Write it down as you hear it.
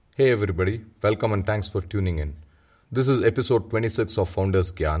Hey everybody, welcome and thanks for tuning in. This is episode 26 of Founders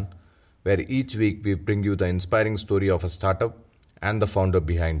Gyan, where each week we bring you the inspiring story of a startup and the founder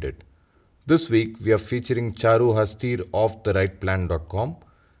behind it. This week we are featuring Charu Hastir of therightplan.com,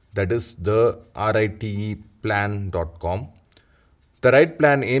 that is the RITE plan.com. The Right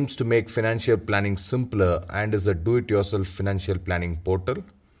Plan aims to make financial planning simpler and is a do-it-yourself financial planning portal.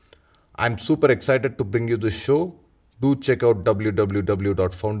 I'm super excited to bring you this show. Do check out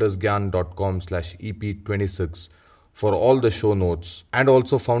www.foundersgyan.com/EP26 for all the show notes and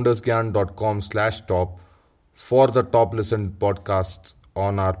also foundersgyan.com/top for the top listened podcasts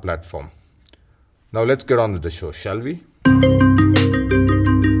on our platform. Now let's get on with the show, shall we?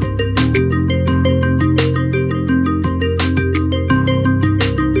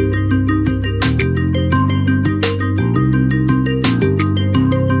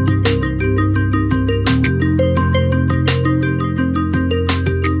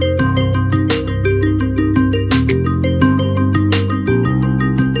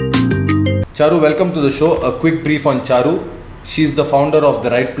 Charu, welcome to the show. A quick brief on Charu. She's the founder of The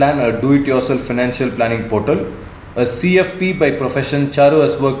Right Plan, a do-it-yourself financial planning portal. A CFP by profession, Charu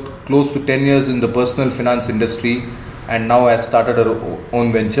has worked close to 10 years in the personal finance industry and now has started her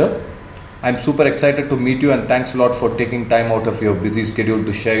own venture. I'm super excited to meet you and thanks a lot for taking time out of your busy schedule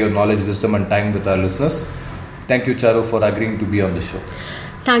to share your knowledge, wisdom and time with our listeners. Thank you, Charu, for agreeing to be on the show.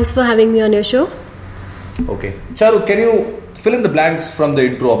 Thanks for having me on your show. Okay. Charu, can you fill in the blanks from the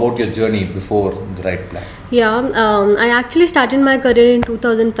intro about your journey before The Right Plan? Yeah, I actually started my career in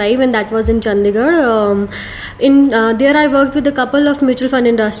 2005 and that was in Chandigarh. There I worked with a couple of mutual fund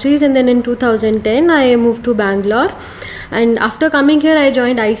industries and then in 2010 I moved to Bangalore. And after coming here, I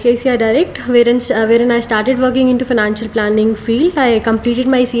joined ICICI Direct, wherein I started working into financial planning field. I completed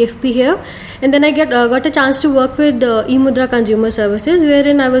my CFP here, and then I got a chance to work with eMudra Consumer Services,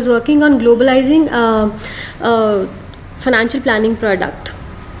 wherein I was working on globalizing financial planning product.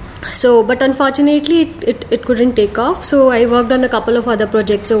 So, but unfortunately, it couldn't take off. So I worked on a couple of other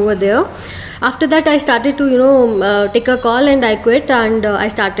projects over there. After that, I started to take a call and I quit and I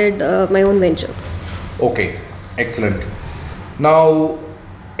started my own venture. Okay, excellent. Now,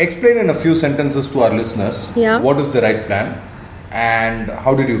 explain in a few sentences to our listeners what is The Right Plan and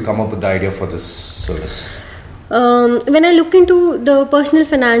how did you come up with the idea for this service? When I look into the personal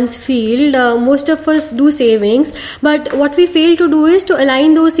finance field, most of us do savings, but what we fail to do is to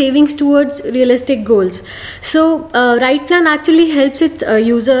align those savings towards realistic goals. So, Right Plan actually helps its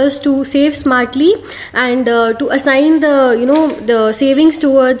users to save smartly and to assign the savings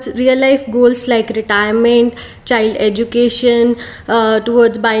towards real life goals like retirement, child education,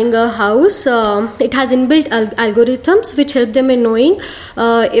 towards buying a house. It has inbuilt algorithms which help them in knowing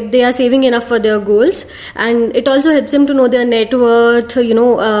if they are saving enough for their goals, and it also helps them to know their net worth,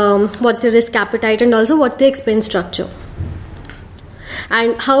 what's their risk appetite and also what's the expense structure.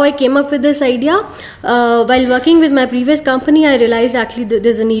 And how I came up with this idea, while working with my previous company, I realized actually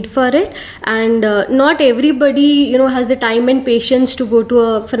there's a need for it, and not everybody has the time and patience to go to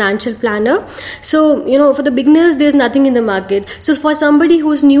a financial planner. So for the beginners, there's nothing in the market. So for somebody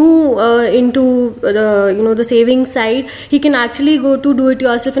who's new into the saving side, he can actually go to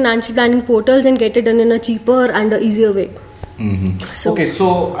do-it-yourself financial planning portals and get it done in a cheaper and easier way. Mm-hmm. So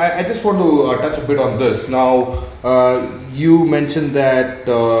I just want to touch a bit on this. Now, you mentioned that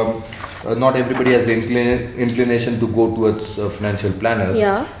not everybody has the inclination to go towards financial planners,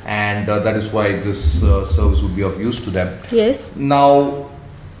 and that is why this service would be of use to them. Yes. Now,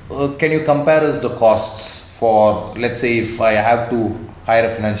 can you compare us the costs for, let's say, if I have to hire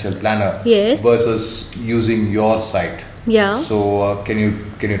a financial planner versus using your site? Yeah. So, can you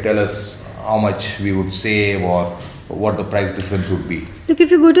tell us how much we would save or what the price difference would be? Look,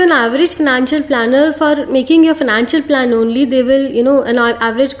 if you go to an average financial planner for making your financial plan only, they will, an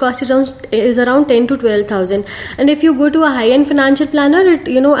average cost is around 10 to 12,000. And if you go to a high-end financial planner, it,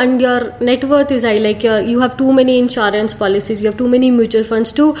 and your net worth is high, like you have too many insurance policies, you have too many mutual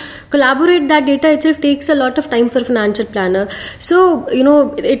funds, to collaborate that data itself takes a lot of time for financial planner. So,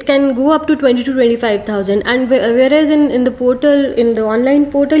 it can go up to 20 to 25,000. And whereas in the portal, in the online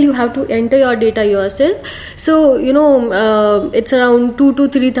portal, you have to enter your data yourself. So, it's around 2 to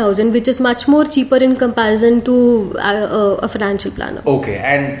 3,000, which is much more cheaper in comparison to a financial planner. Okay,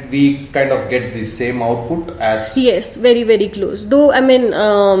 and we kind of get the same output as... Yes, very, very close. Though,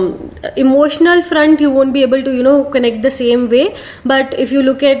 emotional front, you won't be able to, connect the same way. But if you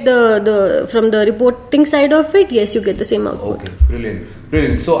look at the from the reporting side of it, yes, you get the same output. Okay,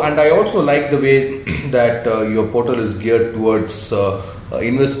 brilliant. So, and I also like the way that your portal is geared towards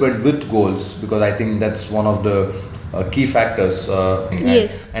investment with goals, because I think that's one of the key factors.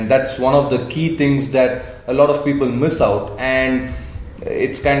 Yes. And that's one of the key things that a lot of people miss out. And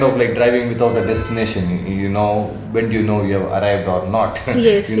it's kind of like driving without a destination. You know, when do you know you have arrived or not?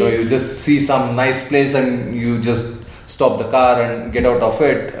 Yes. You just see some nice place and you just stop the car and get out of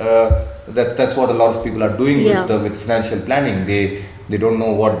it. That's what a lot of people are doing with financial planning. They don't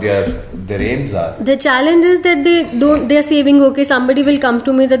know what their aims are. The challenge is that they're saving, okay, somebody will come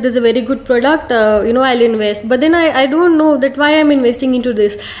to me that there's a very good product, I'll invest. But then I don't know that why I'm investing into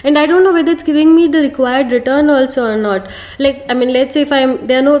this. And I don't know whether it's giving me the required return also or not. Let's say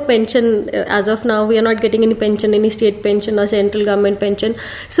there are no pension as of now. We are not getting any pension, any state pension or central government pension.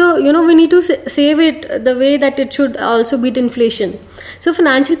 So, we need to save it the way that it should also beat inflation. So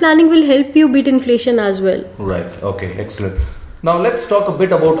financial planning will help you beat inflation as well. Right. Okay. Excellent. Now let's talk a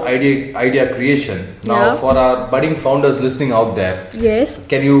bit about idea creation. Now for our budding founders listening out there, yes,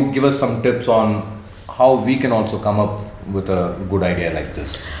 can you give us some tips on how we can also come up with a good idea like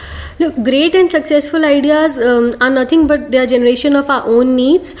this? Look, great and successful ideas are nothing but they are generation of our own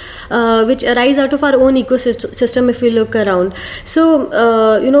needs, which arise out of our own ecosystem if we look around. So,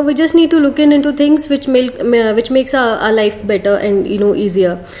 we just need to look into things which makes our life better and,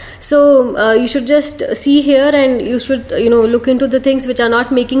 easier. So, you should just see here and you should, look into the things which are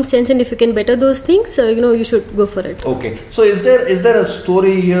not making sense, and if you can better those things, you should go for it. Okay. So, is there a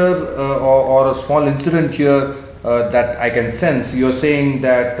story here or a small incident here that I can sense? You're saying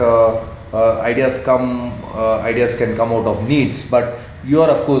that ideas can come out of needs, but you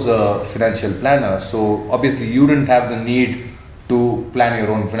are of course a financial planner, so obviously you didn't have the need to plan your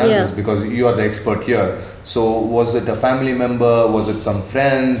own finances because you are the expert here. So was it a family member? Was it some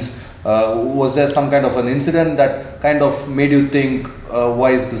friends? Was there some kind of an incident that kind of made you think,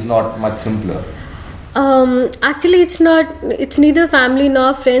 why is this not much simpler? Actually, it's neither family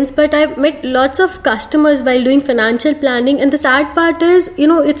nor friends, but I've met lots of customers while doing financial planning, and the sad part is,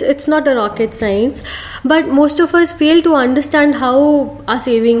 it's not a rocket science, but most of us fail to understand how our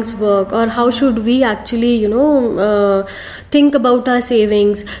savings work, or how should we actually, think about our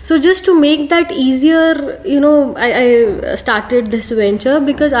savings. So just to make that easier, I started this venture,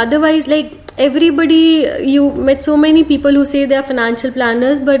 because otherwise, everybody, you met so many people who say they are financial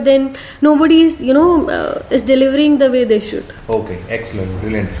planners, but then nobody's is delivering the way they should. Okay, excellent,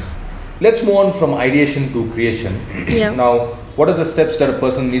 brilliant. Let's move on from ideation to creation. Now, what are the steps that a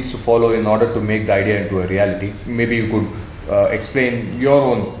person needs to follow in order to make the idea into a reality? Maybe you could explain your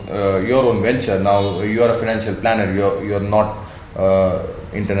own venture. Now, you are a financial planner, you're not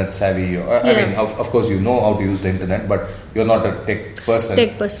internet savvy. Of course you know how to use the internet, but you're not a tech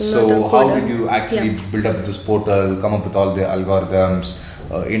person. So how did you actually build up this portal, come up with all the algorithms,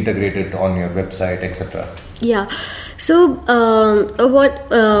 integrate it on your website, etc.? So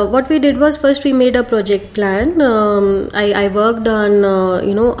what we did was, first we made a project plan. I worked on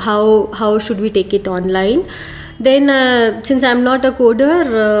how should we take it online. Then since I'm not a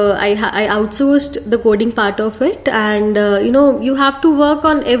coder, I outsourced the coding part of it, and you have to work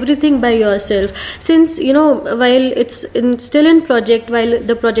on everything by yourself, since while it's still in project, while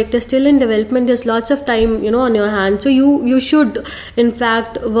the project is still in development, there's lots of time on your hands. So you should in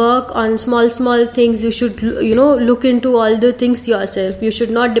fact work on small things. You should look into all the things yourself. You should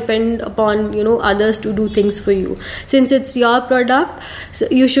not depend upon others to do things for you, since it's your product. So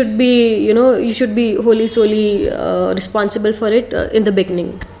you should be wholly solely responsible for it in the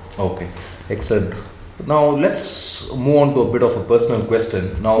beginning. Okay, excellent. Now let's move on to a bit of a personal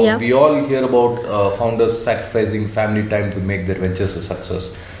question. Now we all hear about founders sacrificing family time to make their ventures a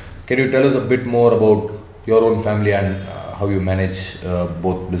success. Can you tell us a bit more about your own family and how you manage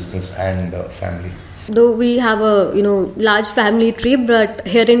both business and family? Though we have a large family tree, but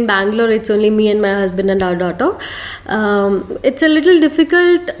here in Bangalore it's only me and my husband and our daughter. It's a little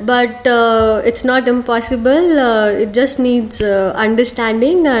difficult, but it's not impossible. It just needs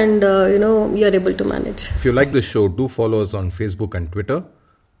understanding, and you're able to manage. If you like the show, do follow us on Facebook and Twitter.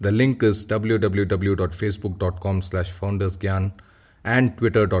 The link is www.facebook.com/foundersgyan and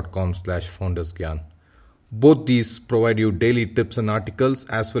twitter.com/foundersgyan. Both these provide you daily tips and articles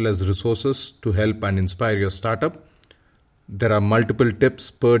as well as resources to help and inspire your startup. There are multiple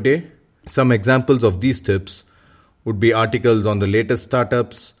tips per day. Some examples of these tips would be articles on the latest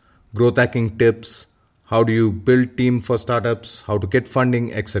startups, growth hacking tips, how do you build team for startups, how to get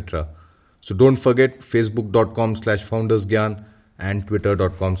funding, etc. So don't forget facebook.com/foundersgyan and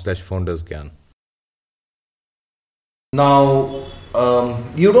twitter.com/foundersgyan. Now,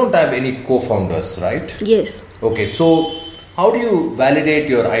 you don't have any co-founders, right? Yes. Okay, so how do you validate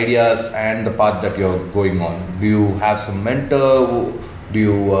your ideas and the path that you're going on? Do you have some mentor Do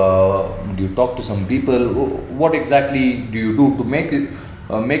you talk to some people? What exactly do you do to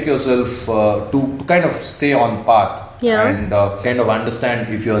make yourself to kind of stay on path and kind of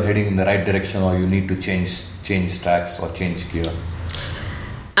understand if you are heading in the right direction or you need to change tracks or change gear?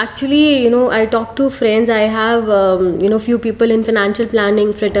 Actually, I talk to friends. I have, few people in financial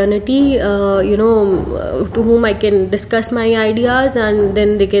planning fraternity, to whom I can discuss my ideas, and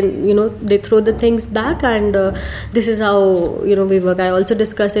then they can, they throw the things back, and this is how, we work. I also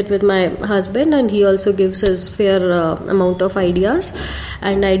discuss it with my husband, and he also gives his fair amount of ideas.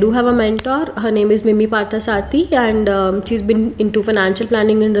 And I do have a mentor. Her name is Mimi Parthasarthi, and she's been into financial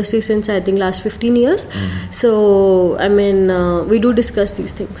planning industry since I think last 15 years. So, we do discuss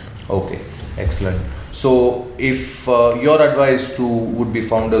these things. Okay, excellent. So, if your advice to would-be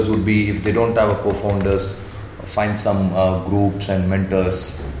founders would be, if they don't have a co-founders, find some groups and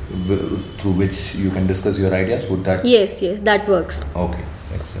mentors through which you can discuss your ideas. Would that? Yes, that works. Okay,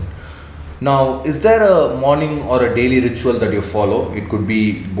 excellent. Now, is there a morning or a daily ritual that you follow? It could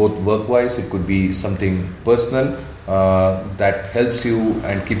be both work-wise, it could be something personal that helps you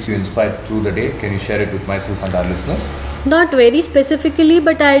and keeps you inspired through the day. Can you share it with myself and our listeners? Not very specifically,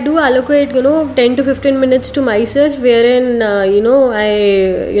 but I do allocate 10 to 15 minutes to myself, wherein I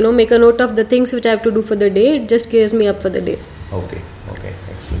make a note of the things which I have to do for the day. It just gears me up for the day. Okay,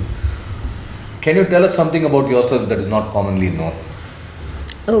 excellent. Can you tell us something about yourself that is not commonly known?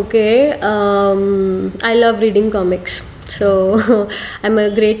 Okay, I love reading comics. So I'm a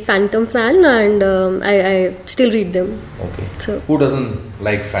great Phantom fan, and I still read them. Okay. So who doesn't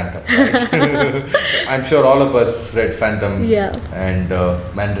like Phantom? Right? I'm sure all of us read Phantom. Yeah. And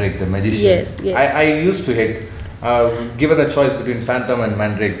Mandrake the Magician. Yes. I used to hate. Given a choice between Phantom and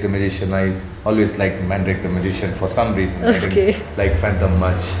Mandrake the Magician, I always liked Mandrake the Magician for some reason. Okay. I didn't like Phantom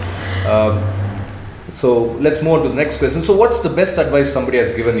much. So let's move on to the next question. So what's the best advice somebody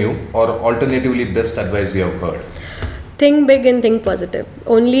has given you, or alternatively best advice you have heard? Think big and think positive.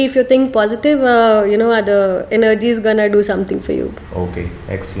 Only if you think positive, the energy is gonna do something for you. Okay,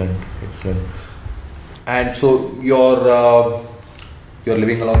 excellent. And so you're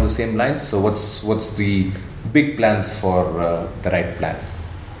living along the same lines. So what's the big plans for the right plan?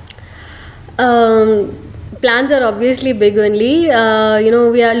 Plans are obviously big only. We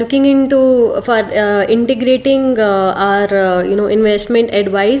are looking into for integrating our investment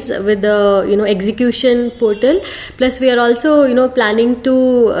advice with the execution portal. Plus, we are also planning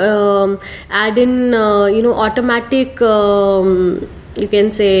to add in automatic. You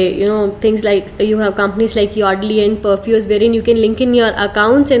can say things like you have companies like Yodlee and Perfuse, wherein you can link in your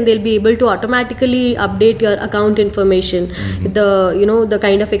accounts and they'll be able to automatically update your account information, the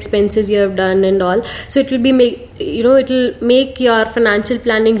kind of expenses you have done and all. So it will be it'll make your financial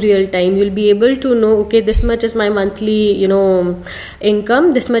planning real time. You'll be able to know, okay, this much is my monthly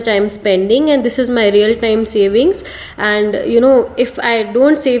income, this much I am spending, and this is my real time savings. And if I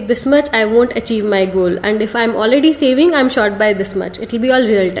don't save this much, I won't achieve my goal. And if I'm already saving, I'm short by this much. It will be all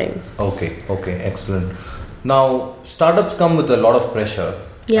real time. Okay, excellent. Now, startups come with a lot of pressure.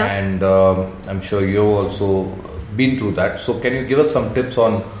 Yeah. And I'm sure you've also been through that. So can you give us some tips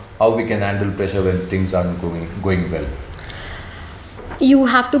on how we can handle pressure when things aren't going well? You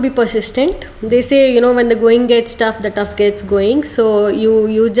have to be persistent. They say, when the going gets tough, the tough gets going. So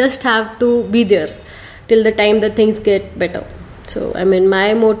you just have to be there till the time that things get better. So,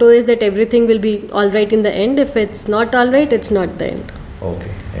 my motto is that everything will be all right in the end. If it's not all right, it's not the end.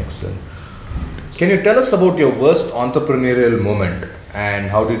 Okay, excellent. Can you tell us about your worst entrepreneurial moment and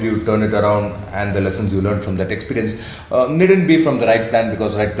how did you turn it around and the lessons you learned from that experience? Needn't be from the Right Plan,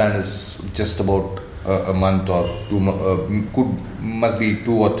 because Right Plan is just about a month or two, must be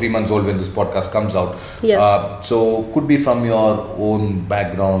 2 or 3 months old when this podcast comes out. Yeah. So could be from your own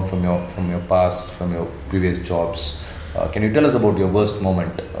background, from your past, from your previous jobs. Can you tell us about your worst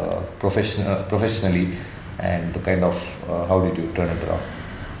moment professionally, and kind of how did you turn it around?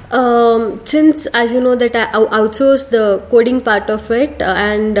 Since, as you know, that I outsourced the coding part of it,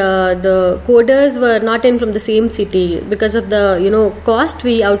 and the coders were not in from the same city because of the cost.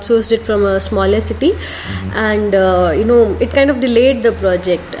 We outsourced it from a smaller city, and it kind of delayed the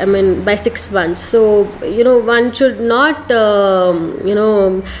project. By 6 months. So one should not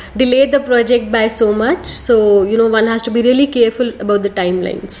delay the project by so much. So one has to be really careful about the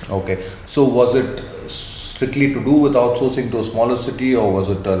timelines. Okay. So was it strictly to do with outsourcing to a smaller city, or was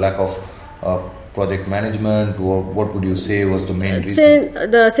it a lack of project management? What would you say was the main reason?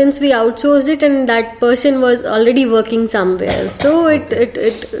 Since we outsourced it and that person was already working somewhere, so it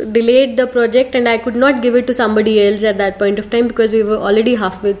delayed the project, and I could not give it to somebody else at that point of time because we were already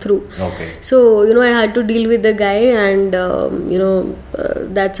halfway through. Okay. So I had to deal with the guy, and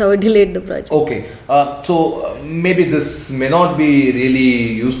that's how I delayed the project. Okay. So maybe this may not be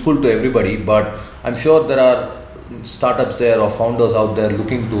really useful to everybody, but I'm sure there are startups there or founders out there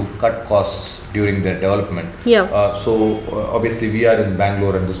looking to cut costs during their development. Yeah. So obviously we are in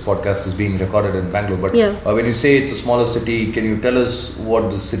Bangalore and this podcast is being recorded in Bangalore. But when you say it's a smaller city, can you tell us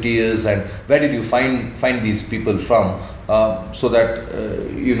what the city is and where did you find these people from? So that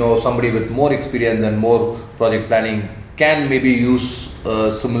somebody with more experience and more project planning can maybe use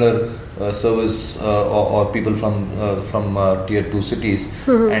similar service or people from tier 2 cities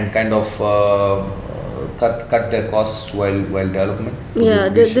and kind of cut their costs while development. Yeah,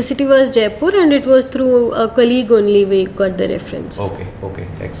 the city was Jaipur, and it was through a colleague only we got the reference. Okay,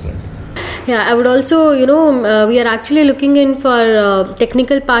 excellent. Yeah, I would also, we are actually looking in for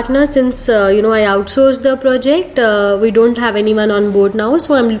technical partners since, I outsourced the project. We don't have anyone on board now,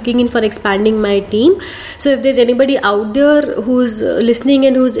 so I'm looking in for expanding my team. So if there's anybody out there who's listening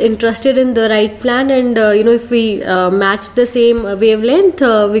and who's interested in the right plan, and, if we match the same wavelength,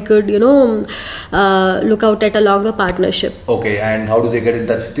 we could, look out at a longer partnership. Okay, and how do they get in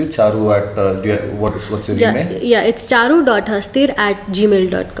touch with you? Charu at, what's your email? Yeah, it's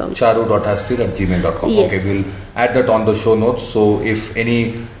charu.hastir@gmail.com. charu.hastir@gmail.com. Yes. Okay, we'll add that on the show notes. So if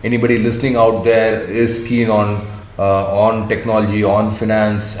anybody listening out there is keen on technology, on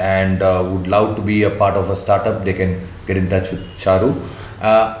finance, and would love to be a part of a startup, they can get in touch with Charu.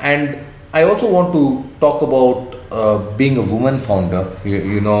 And I also want to talk about being a woman founder.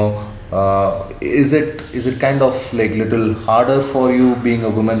 Is it kind of like little harder for you being a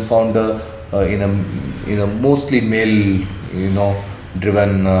woman founder in a mostly male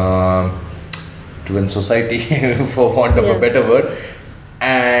driven society for want of a better word?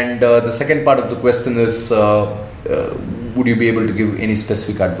 And the second part of the question is, would you be able to give any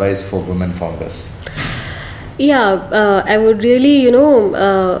specific advice for women founders? Yeah, I would really,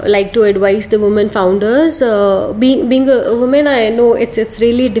 like to advise the women founders. Being a woman, I know it's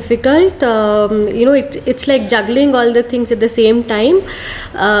really difficult. It's like juggling all the things at the same time.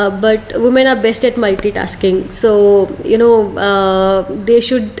 But women are best at multitasking. So, they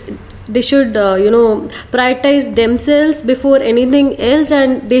should prioritize themselves before anything else,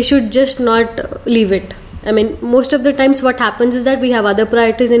 and they should just not leave it. I mean, most of the times what happens is that we have other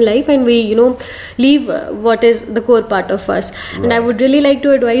priorities in life and we, leave what is the core part of us. Right. And I would really like to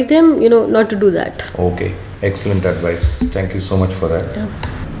advise them, not to do that. Okay. Excellent advice. Thank you so much for that. Yeah.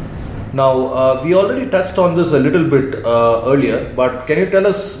 Now, we already touched on this a little bit earlier, but can you tell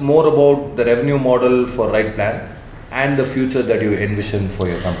us more about the revenue model for RightPlan and the future that you envision for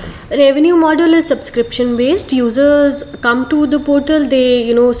your company? Revenue model is subscription based. Users come to the portal,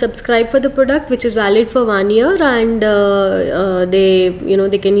 they subscribe for the product, which is valid for 1 year, and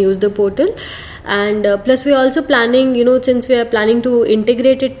they can use the portal. And plus we're also planning, since we are planning to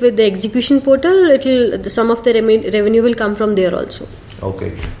integrate it with the execution portal, some of the revenue will come from there also.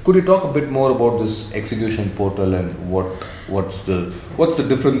 Okay. Could you talk a bit more about this execution portal and what's the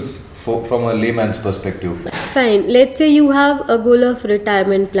difference from a layman's perspective? Fine. Let's say you have a goal of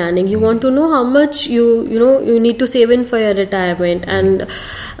retirement planning. You want to know how much you need to save in for your retirement, and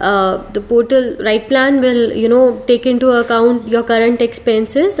the portal RightPlan will take into account your current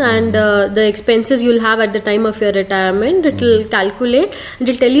expenses and the expenses you'll have at the time of your retirement. It will calculate. It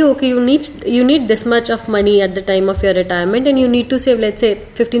will tell you, okay, you need this much of money at the time of your retirement, and you need to save, let's say,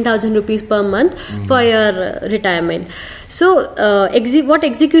 15,000 rupees per month for your retirement. So what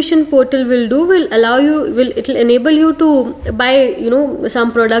execution portal will do will enable you to buy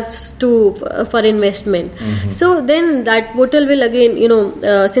some products for investment. So then that portal will again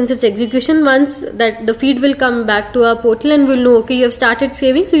since it's execution, once that the feed will come back to our portal and we'll know, okay, you have started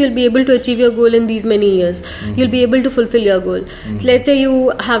saving, so you'll be able to achieve your goal in these many years. You'll be able to fulfill your goal. So let's say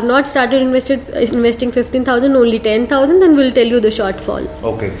you have not started investing 15,000, only 10,000, then we'll tell you the shortfall.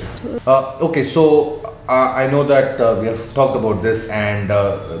 Okay. So I know that we have talked about this, and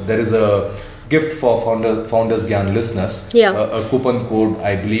there is a gift for Founders Gyan listeners. Yeah. A coupon code,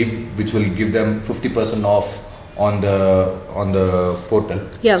 I believe, which will give them 50% off on the portal.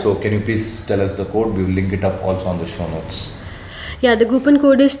 Yeah. So can you please tell us the code? We will link it up also on the show notes. Yeah, the coupon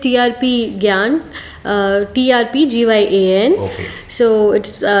code is TRP Gyan, TRP GYAN. Okay. So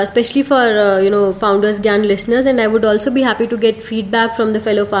it's especially for Founders Gyan listeners, and I would also be happy to get feedback from the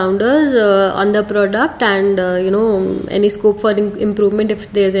fellow founders on the product and any scope for improvement if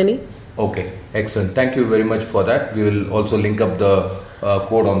there's any. Okay, excellent. Thank you very much for that. We will also link up the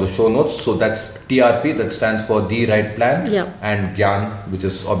code on the show notes. So that's TRP, that stands for The Right Plan, Yeah. and Gyan, which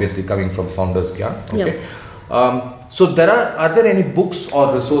is obviously coming from Founders Gyan. Okay. Yeah. So are there any books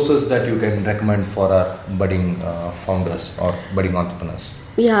or resources that you can recommend for our budding founders or budding entrepreneurs?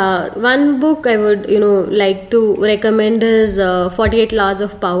 Yeah, one book I would like to recommend is 48 Laws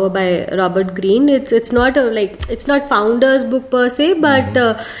of Power by Robert Greene. It's not it's not founder's book per se, but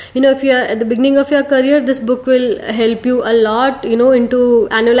if you are at the beginning of your career, this book will help you a lot into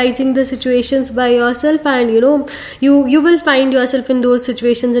analyzing the situations by yourself, and you will find yourself in those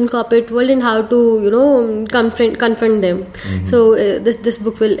situations in corporate world and how to confront them. So this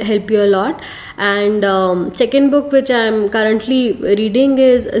book will help you a lot. And second book which I am currently reading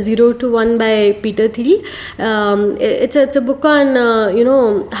is 0 to 1 by Peter Thiel. It's a book on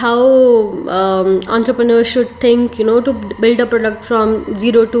how entrepreneurs should think to build a product from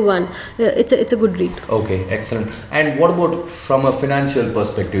 0 to 1. It's a good read. Okay, excellent. And what about from a financial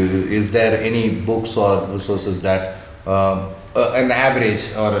perspective? Is there any books or resources that an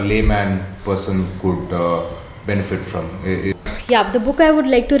average or a layman person could benefit from? Yeah, the book I would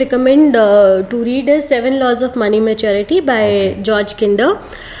like to recommend to read is 7 Laws of Money Maturity by George Kinder.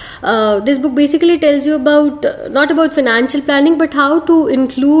 This book basically tells you about not about financial planning, but how to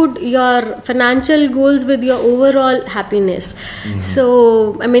include your financial goals with your overall happiness.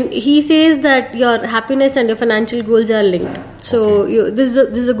 So, I mean, he says that your happiness and your financial goals are linked. So, this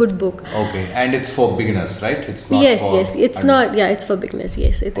is a good book. Okay, and it's for beginners, right? It's not yes, for it's not. Yeah, it's for beginners.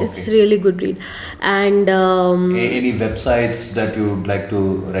 Yes, it's really good read. And any websites that you would like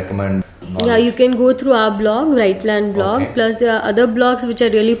to recommend? Yeah, you can go through our blog, Right Plan blog. Okay. Plus, there are other blogs which are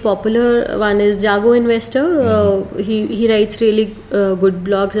really popular. One is Jago Investor. He writes really good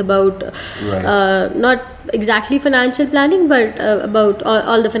blogs about not exactly financial planning, but about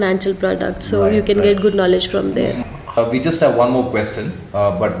all the financial products. So you can get good knowledge from there. We just have one more question,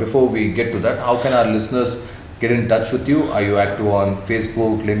 but before we get to that, how can our listeners get in touch with you? Are you active on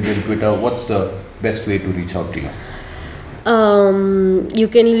Facebook, LinkedIn, Twitter? What's the best way to reach out to you? You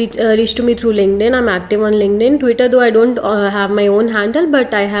can reach to me through LinkedIn. I'm active on LinkedIn. Twitter, though I don't have my own handle,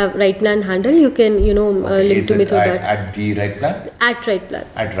 but I have Right Plan handle. You can link to me through that. At the Right Plan? At Right Plan.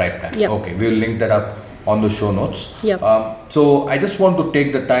 At Right Plan. Yep. Okay, we'll link that up on the show notes. Yep. So I just want to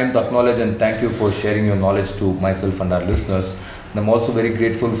take the time to acknowledge and thank you for sharing your knowledge to myself and our listeners. And I'm also very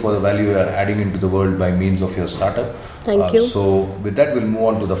grateful for the value you are adding into the world by means of your startup. Thank you. So with that, we'll move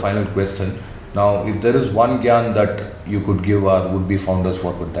on to the final question. Now, if there is one Gyan that you could give our would-be founders,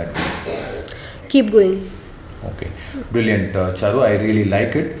 what would that be? Keep going. Okay, brilliant, Charu. I really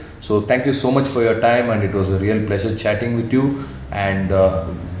like it. So thank you so much for your time, and it was a real pleasure chatting with you. And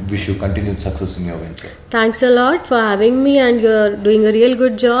wish you continued success in your venture. Thanks a lot for having me, and you're doing a real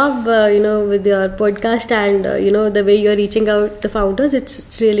good job, with your podcast and the way you're reaching out the founders.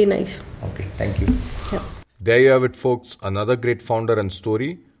 It's really nice. Okay, thank you. Yeah. There you have it, folks. Another great founder and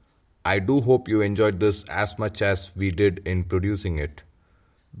story. I do hope you enjoyed this as much as we did in producing it.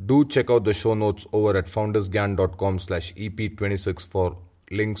 Do check out the show notes over at foundersgyan.com/EP26 for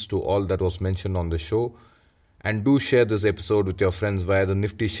links to all that was mentioned on the show. And do share this episode with your friends via the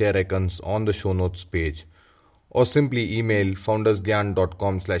nifty share icons on the show notes page. Or simply email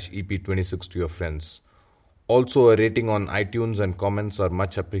foundersgyan.com/EP26 to your friends. Also, a rating on iTunes and comments are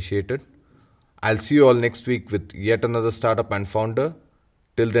much appreciated. I'll see you all next week with yet another startup and founder.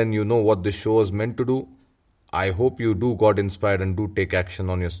 Till then, you know what this show is meant to do. I hope you do got inspired and do take action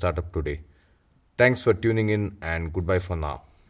on your startup today. Thanks for tuning in, and goodbye for now.